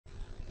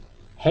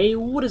Hey,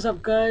 what is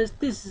up guys?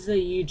 This is a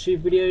YouTube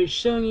video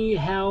showing you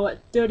how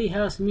dirty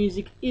house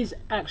music is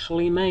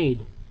actually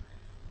made.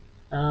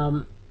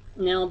 Now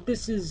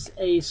this is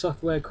a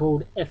software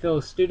called FL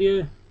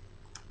Studio.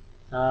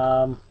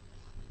 A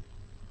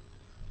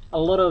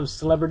lot of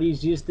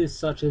celebrities use this,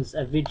 such as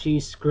Avicii,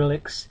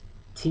 Skrillex,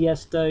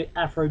 Tiesto,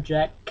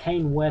 Afrojack,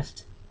 Kanye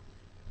West,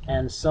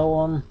 and so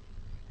on.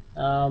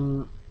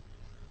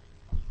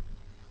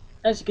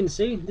 As you can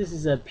see, this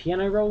is a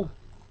piano roll.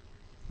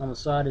 On the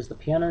side is the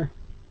piano.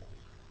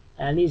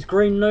 And these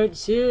green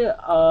notes here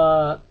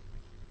are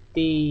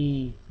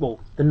the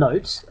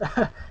notes,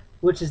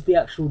 which is the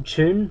actual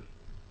tune,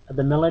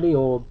 the melody,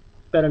 or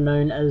better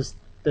known as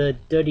the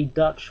Dirty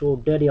Dutch or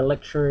Dirty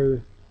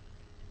Electro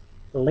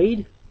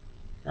Lead.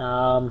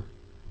 So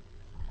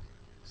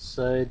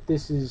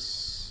this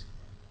is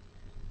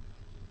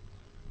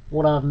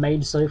what I've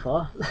made so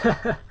far.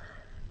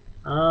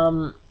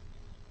 Now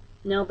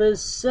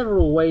there's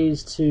several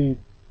ways to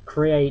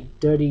create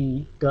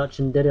Dirty Dutch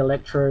and Dirty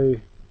Electro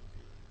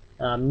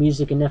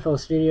music in FL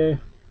Studio.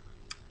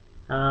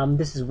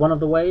 This is one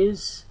of the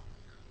ways.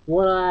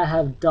 What I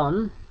have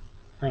done,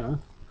 hang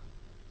on,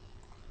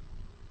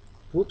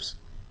 whoops,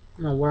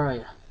 no, where are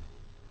you?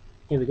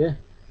 Here we go.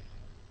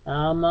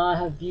 I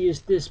have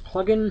used this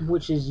plugin,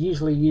 which is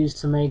usually used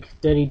to make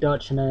Dirty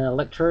Dutch and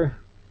Electro.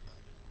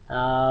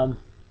 So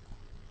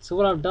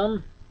what I've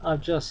done,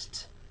 I've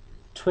just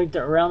tweaked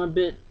it around a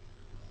bit,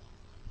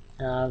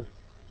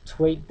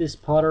 tweaked this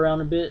part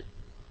around a bit,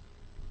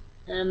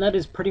 and that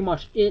is pretty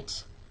much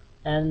it.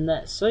 And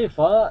that, so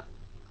far,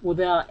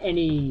 without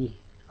any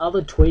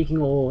other tweaking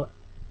or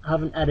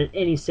haven't added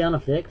any sound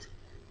effect,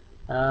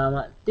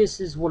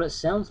 this is what it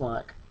sounds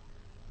like.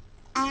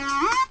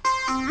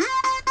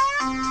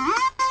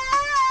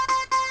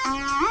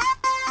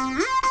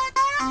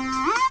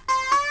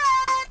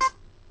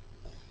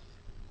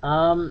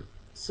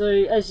 So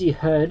as you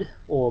heard,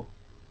 or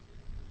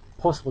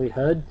possibly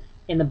heard,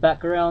 in the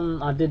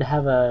background I did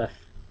have a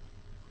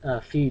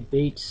few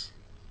beats.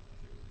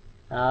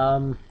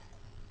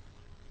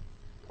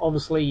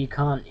 Obviously you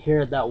can't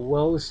hear it that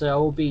well, so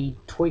I'll be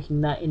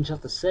tweaking that in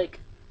just a sec.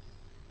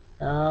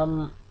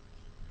 I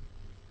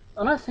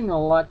don't think I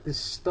like this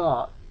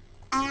start.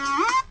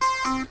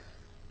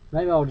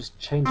 Maybe I'll just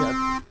change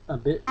it a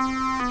bit.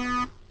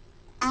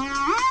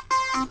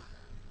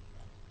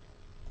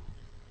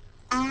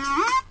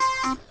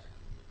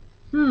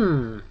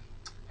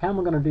 How am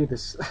I gonna do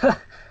this?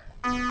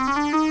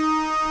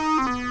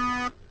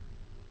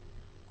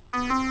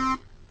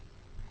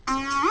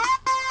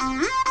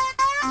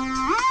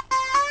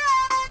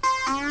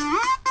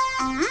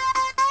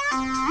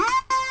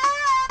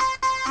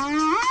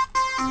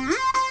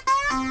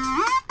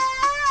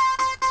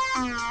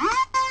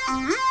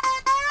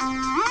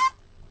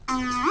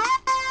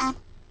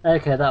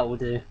 Okay, that will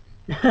do.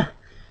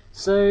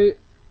 So,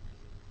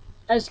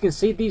 as you can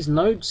see, these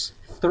notes,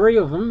 3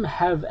 of them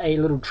have a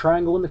little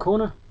triangle in the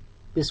corner.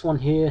 This one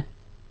here,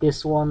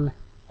 this one,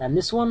 and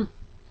this one.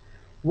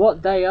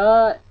 What they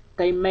are,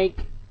 they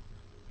make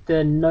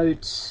the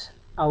notes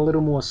a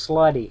little more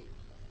slidey.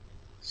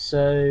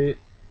 So,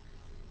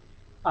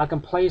 I can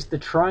place the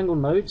triangle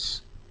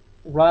notes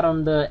right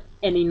under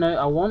any note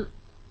I want.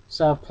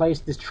 So I've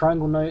placed this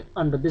triangle note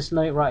under this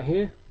note right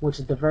here, which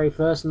is the very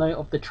first note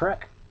of the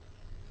track.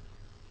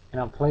 And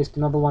I've placed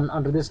another one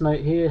under this note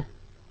here,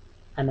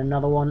 and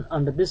another one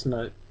under this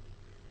note,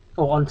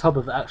 or on top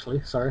of it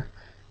actually, sorry.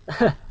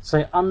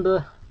 So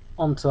under,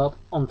 on top,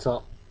 on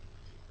top.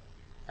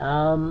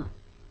 So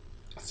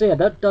yeah,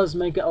 that does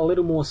make it a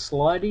little more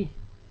slidey,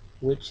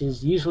 which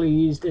is usually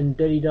used in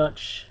Dirty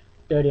Dutch,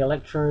 Dirty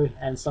Electro,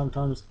 and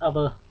sometimes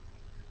other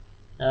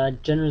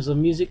genres of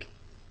music.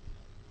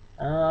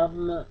 So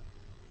I'm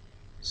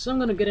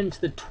going to get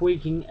into the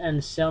tweaking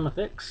and sound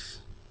effects.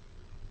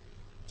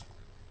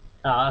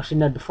 Actually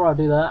no, before I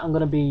do that, I'm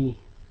going to be...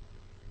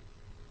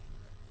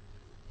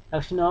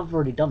 Actually no, I've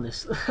already done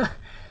this.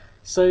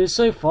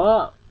 So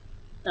far,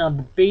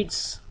 the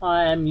beats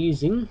I am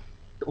using,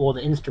 or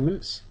the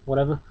instruments,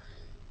 whatever,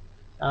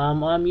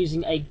 I'm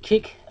using a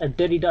kick, a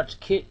Dirty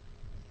Dutch kit,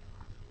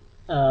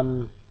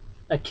 a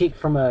kick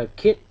from a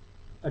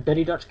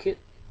Dirty Dutch kit,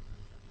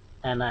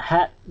 and a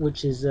hat,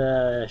 which is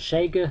a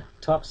shaker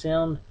type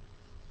sound.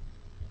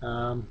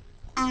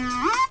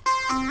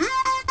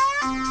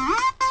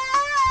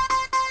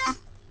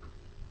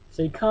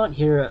 So you can't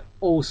hear it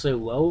all so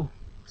well,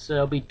 so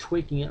I'll be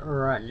tweaking it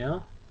right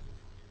now.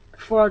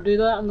 Before I do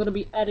that, I'm going to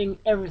be adding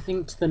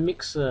everything to the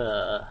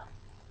mixer.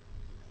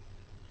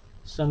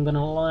 So I'm going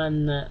to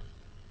align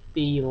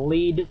the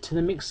lead to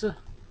the mixer.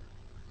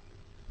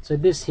 So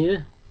this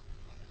here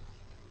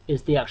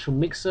is the actual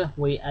mixer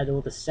where you add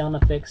all the sound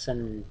effects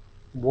and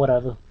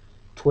whatever,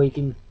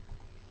 tweaking.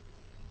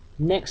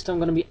 Next I'm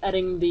going to be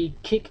adding the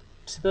kick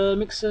to the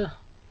mixer.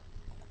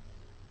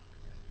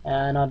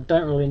 And I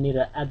don't really need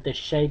to add the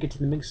shaker to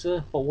the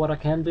mixer, but what I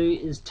can do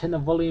is turn the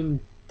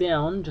volume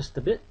down just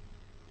a bit,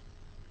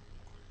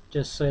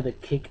 just so the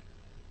kick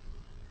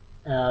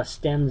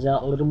stands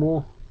out a little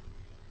more.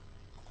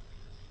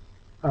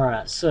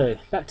 Alright, so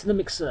back to the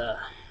mixer.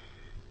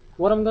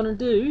 What I'm gonna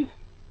do,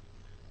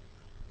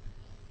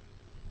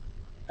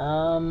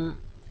 so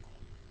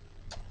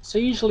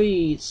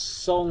usually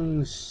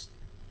songs,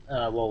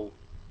 songs,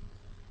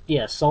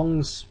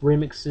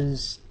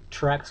 remixes,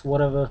 tracks,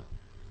 whatever.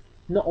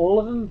 Not all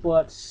of them,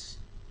 but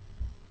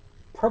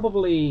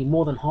probably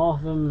more than half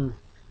of them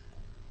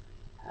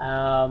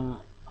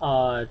are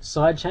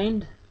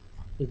sidechained.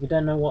 If you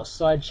don't know what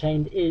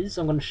sidechained is,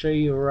 I'm going to show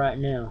you right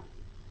now.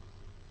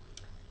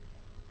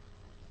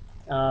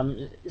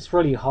 It's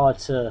really hard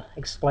to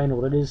explain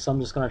what it is, so I'm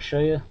just going to show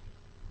you.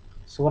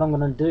 So what I'm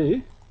going to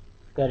do,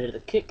 go to the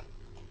kick.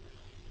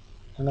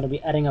 I'm going to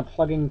be adding a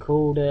plugin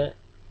called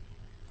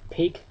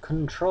Peak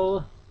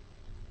Controller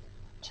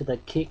to the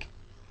kick.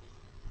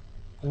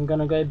 I'm going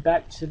to go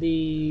back to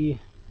the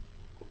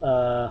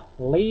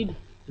lead,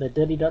 the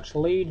Dirty Dutch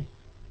lead.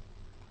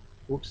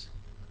 Whoops.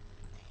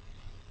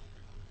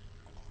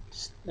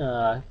 Just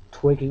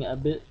tweaking it a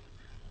bit.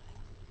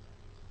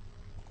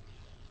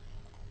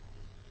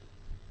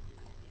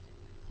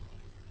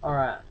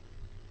 Alright,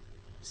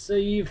 so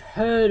you've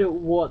heard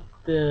what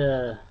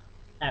the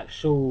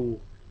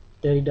actual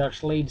Dirty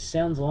Dutch lead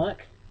sounds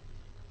like.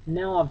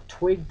 Now I've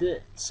tweaked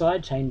it,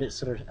 sidechained it,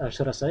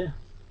 should I say.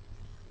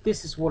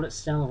 This is what it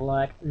sounds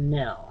like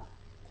now.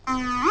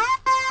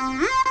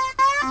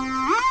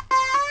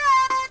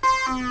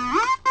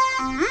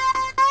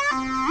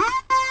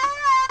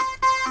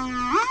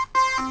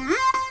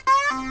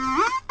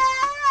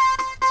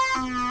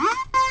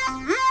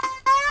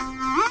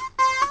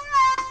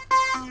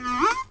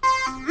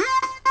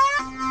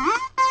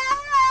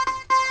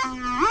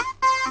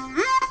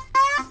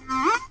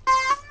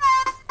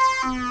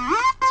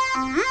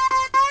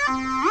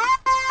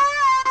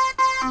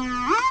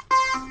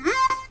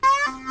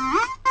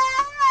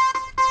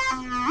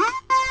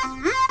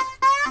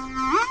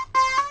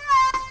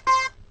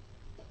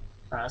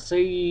 So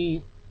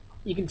you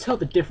can tell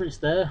the difference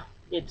there.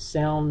 It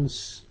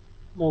sounds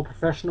more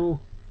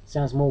professional,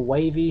 sounds more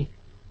wavy,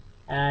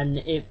 and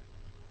it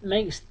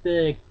makes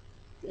the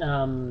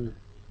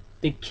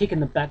kick in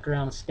the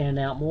background stand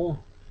out more.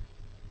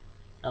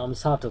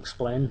 It's hard to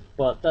explain,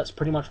 but that's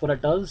pretty much what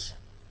it does.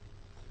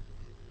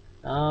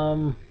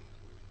 So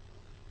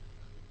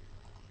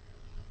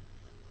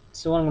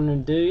what I'm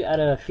going to do, add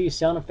a few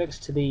sound effects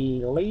to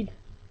the lead.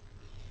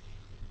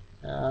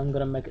 I'm going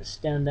to make it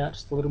stand out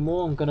just a little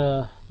more. I'm going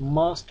to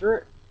master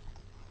it.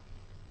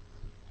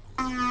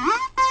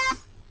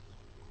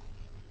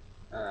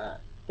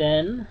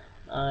 Then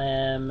I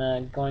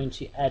am going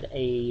to add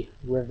a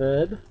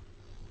reverb.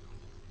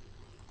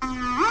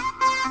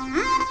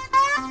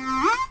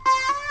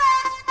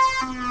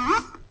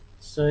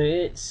 So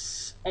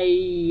it's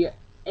a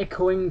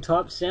echoing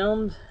type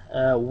sound,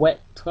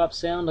 wet type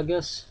sound, I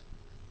guess.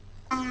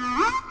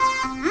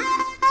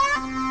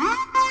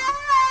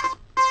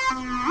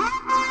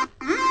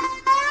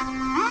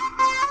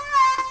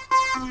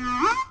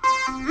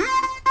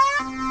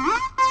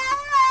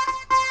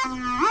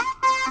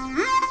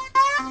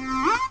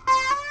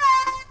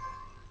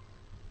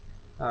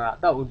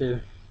 Alright, that will do.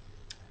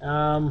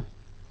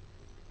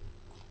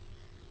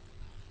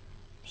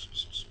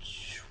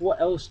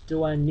 What else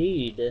do I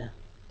need?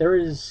 There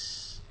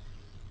is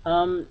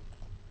a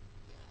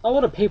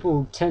lot of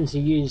people tend to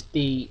use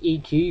the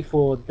EQ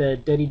for the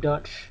Dirty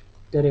Dutch,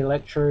 Dirty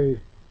Electro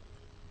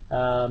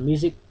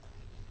music.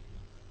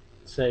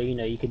 So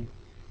you could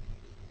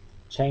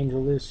change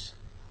all this,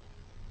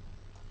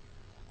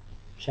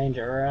 change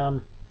it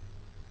around.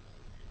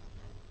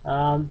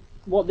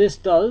 What this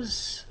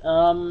does,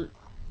 I'm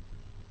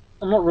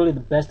not really the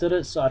best at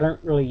it, so I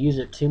don't really use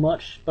it too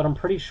much, but I'm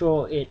pretty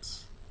sure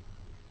it's,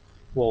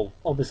 well,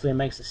 obviously it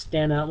makes it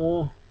stand out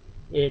more.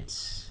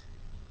 It's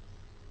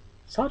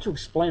hard to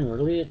explain,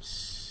 really.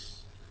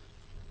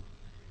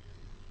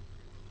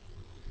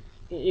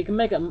 You can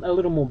make it a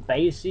little more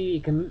bassy, you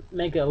can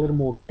make it a little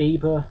more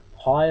deeper,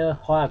 higher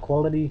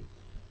quality,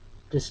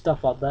 just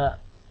stuff like that.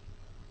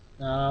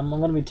 I'm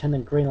going to be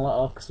turning the green light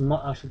off because I'm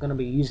not actually going to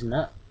be using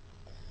that.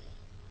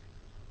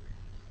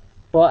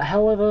 But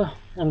however,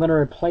 I'm going to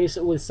replace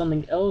it with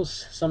something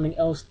else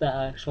that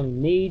I actually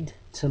need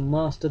to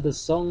master the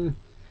song.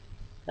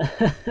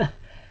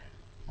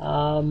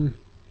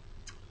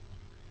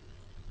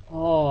 Oh,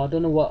 I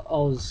don't know what I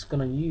was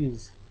going to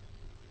use.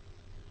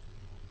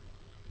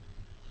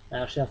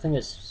 Actually, I think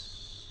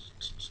it's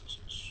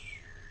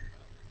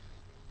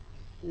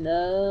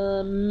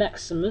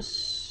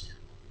Maximus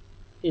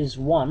is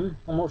one.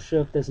 I'm not sure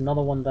if there's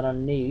another one that I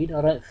need.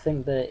 I don't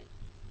think there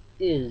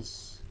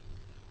is.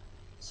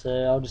 So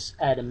I'll just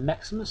add a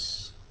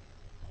Maximus.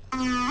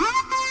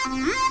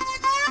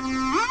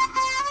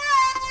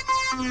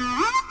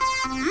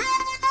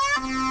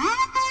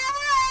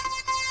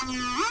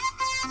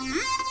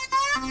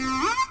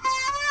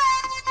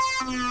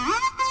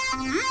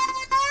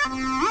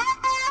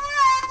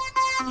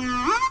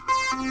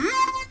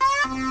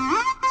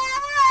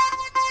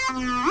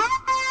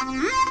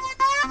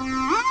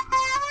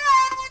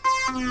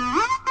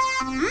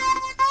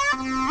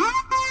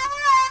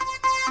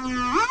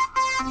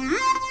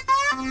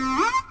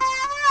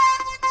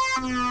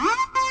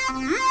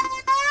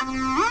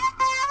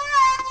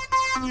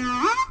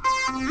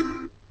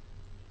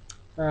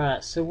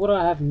 Alright, so what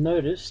I have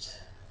noticed,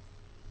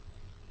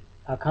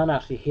 I can't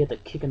actually hear the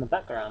kick in the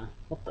background.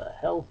 What the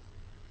hell?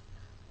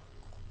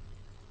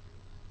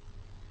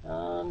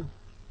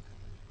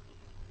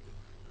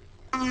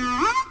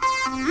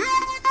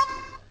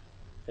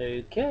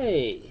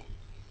 Okay.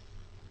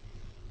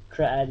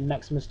 Try to add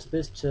Maximus to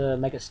this to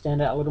make it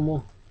stand out a little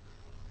more.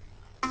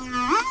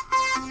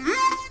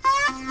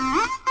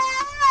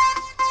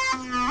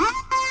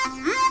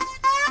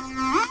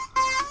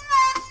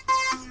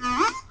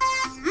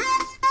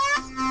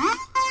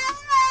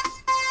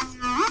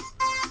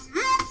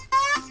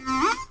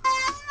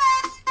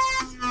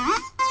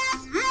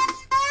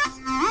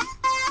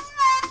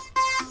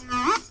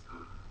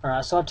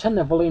 Alright, so I've turned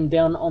the volume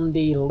down on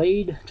the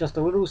lead just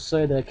a little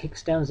so the kick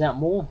stands out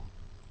more.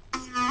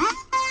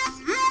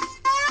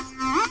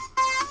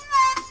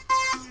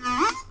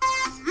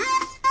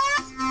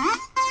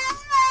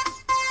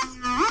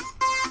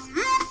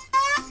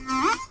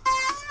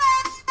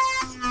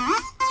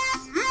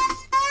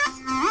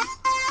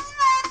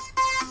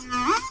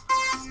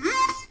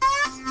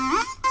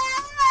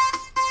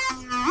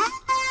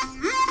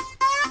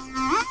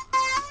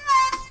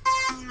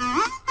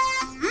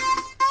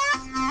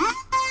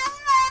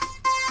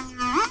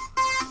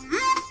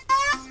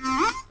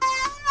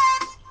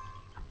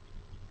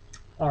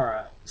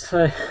 Alright,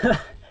 so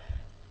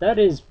that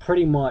is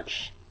pretty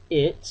much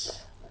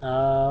it.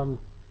 I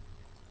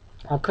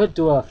could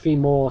do a few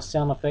more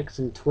sound effects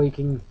and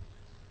tweaking,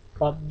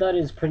 but that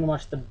is pretty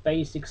much the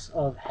basics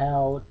of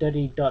how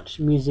Dirty Dutch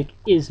music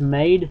is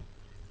made.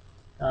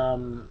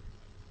 I'll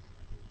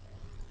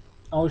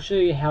show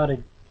you how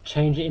to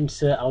change it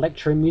into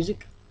electro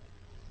music.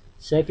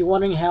 So if you're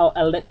wondering how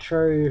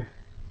electro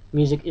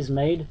music is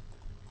made,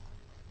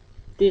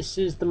 this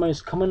is the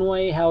most common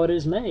way how it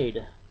is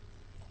made.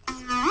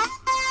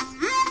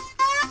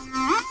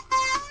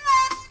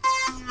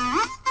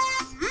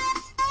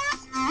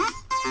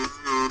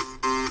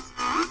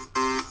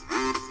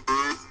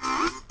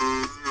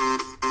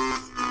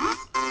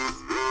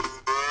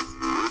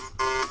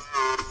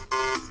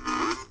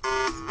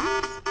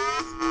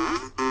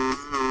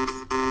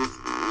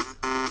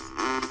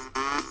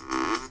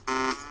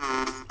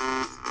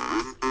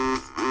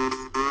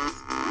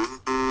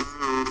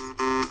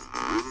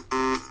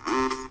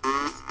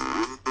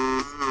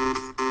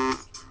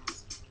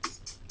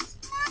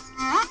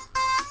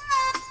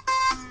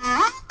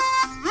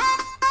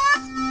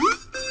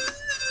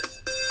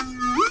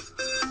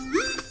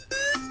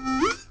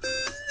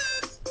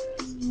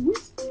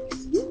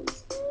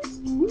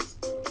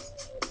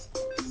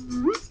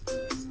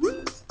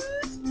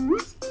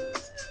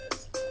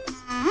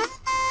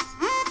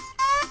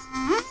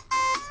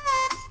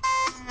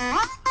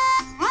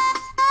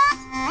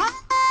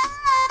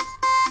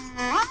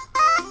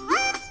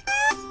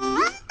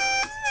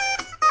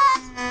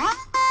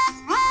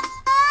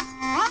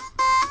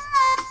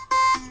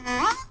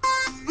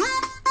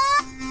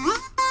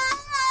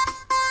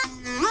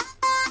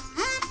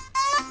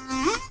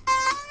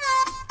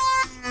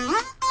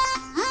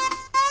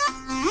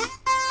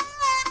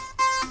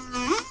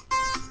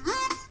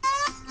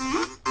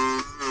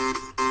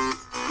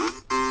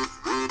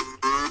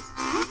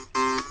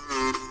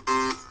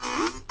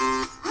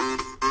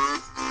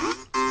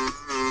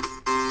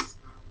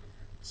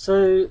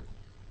 So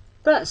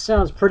that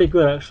sounds pretty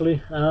good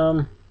actually.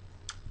 The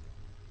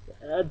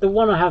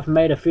one I have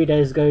made a few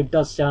days ago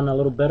does sound a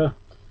little better.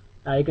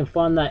 You can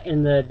find that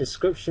in the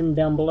description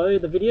down below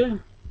the video,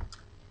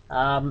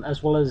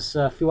 as well as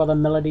a few other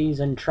melodies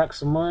and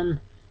tracks of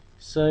mine.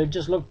 So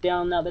just look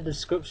down at the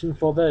description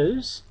for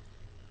those.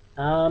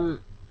 So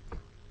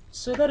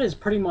that is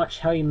pretty much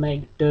how you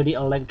make dirty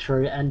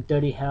electro and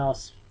dirty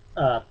house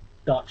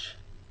Dutch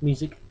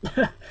music.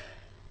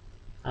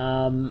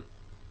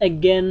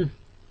 Again,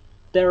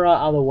 there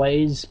are other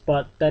ways,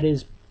 but that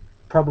is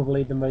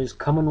probably the most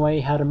common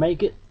way how to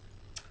make it.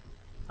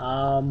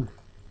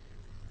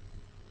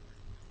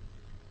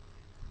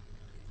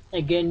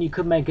 Again, you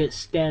could make it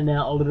stand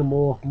out a little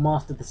more,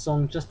 master the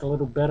song just a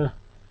little better,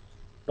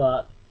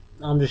 but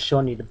I'm just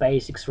showing you the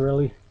basics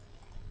really.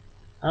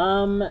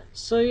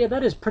 So yeah,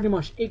 that is pretty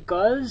much it,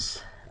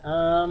 guys.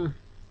 So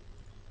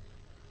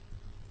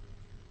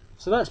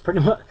that's pretty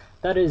much,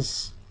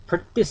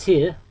 this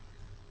here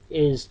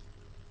is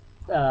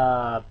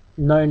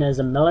known as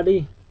a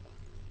melody,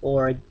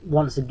 or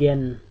once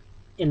again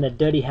in the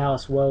dirty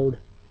house world,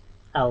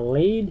 a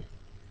lead.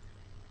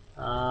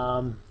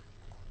 I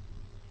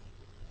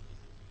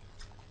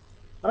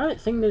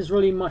don't think there's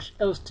really much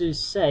else to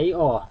say.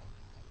 Well,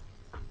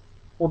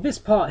 this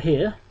part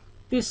here,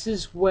 this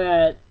is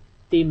where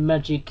the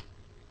magic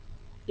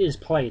is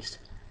placed.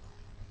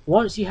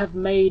 Once you have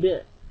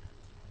made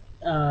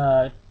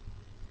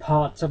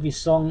parts of your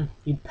song,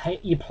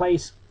 you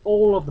place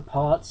all of the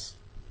parts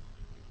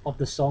of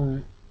the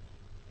song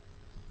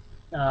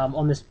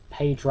on this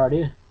page right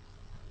here.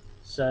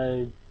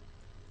 So,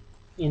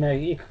 you know,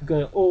 it could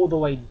go all the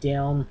way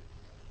down,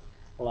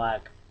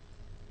 like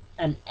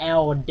an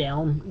hour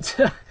down.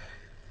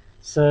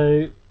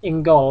 So it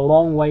can go a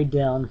long way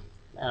down.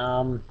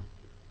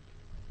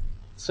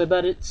 So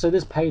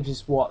this page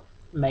is what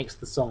makes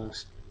the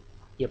songs.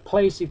 You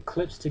place your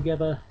clips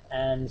together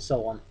and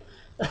so on.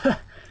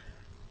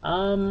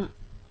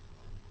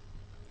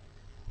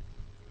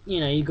 You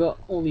know, you got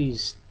all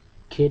these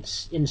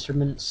kits,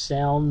 instruments,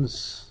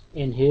 sounds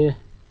in here.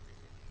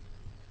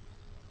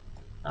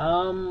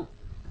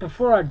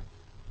 Before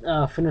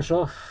I finish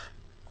off,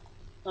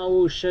 I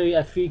will show you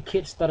a few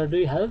kits that I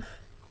do have.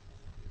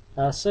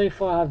 So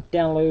far I've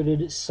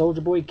downloaded Soldier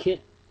Boy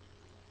kit,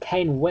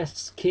 Kane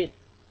West's kit,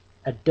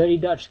 a Dirty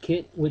Dutch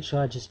kit which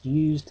I just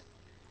used,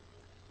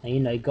 and you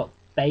know, got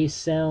bass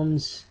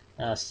sounds,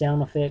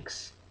 sound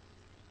effects,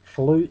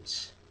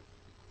 flutes,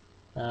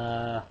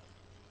 and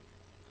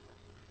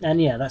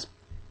yeah,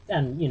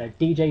 and you know,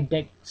 DJ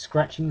deck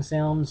scratching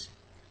sounds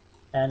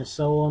and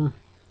so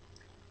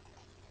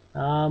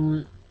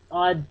on.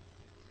 I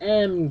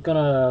am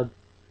gonna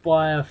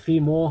buy a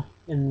few more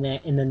in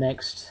the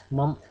next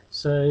month,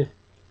 so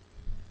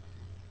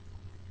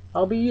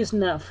I'll be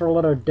using that for a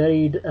lot of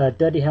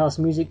dirty house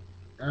music.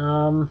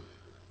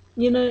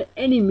 You know,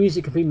 any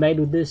music can be made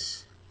with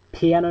this: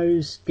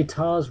 pianos,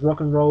 guitars, rock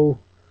and roll,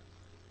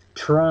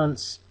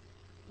 trance,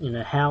 you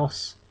know,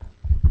 house,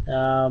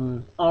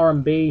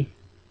 R&B.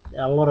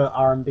 A lot of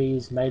R&B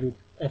is made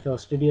with FL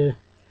Studio.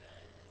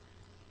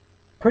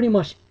 Pretty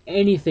much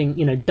anything,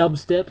 you know,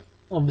 dubstep.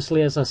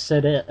 Obviously, as I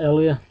said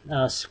earlier,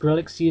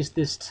 Skrillex used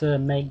this to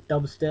make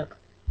dubstep.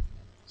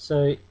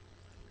 So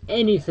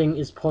anything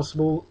is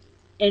possible,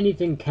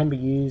 anything can be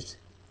used.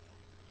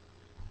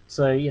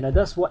 So, you know,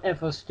 that's what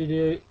FL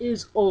Studio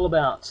is all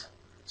about.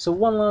 So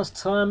one last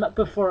time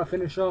before I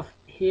finish off,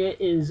 here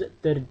is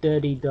the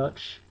Dirty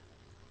Dutch,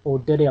 or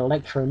Dirty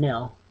Electro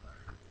now,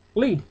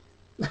 lead.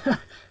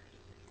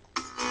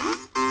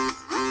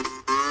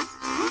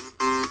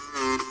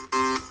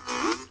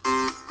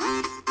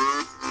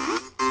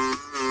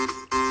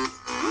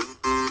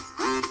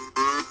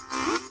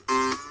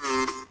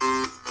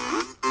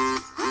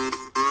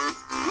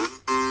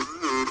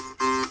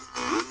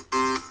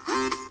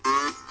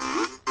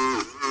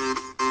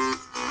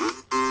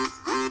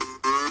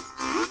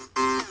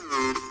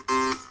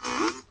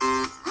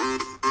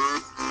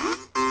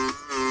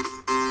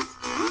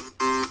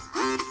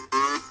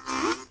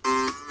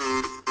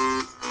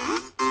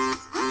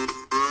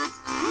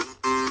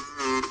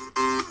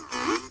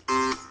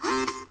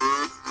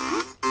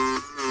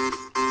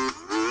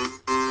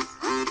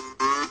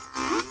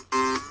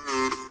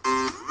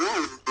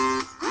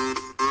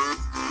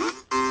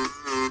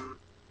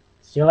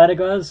 See you later,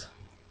 guys.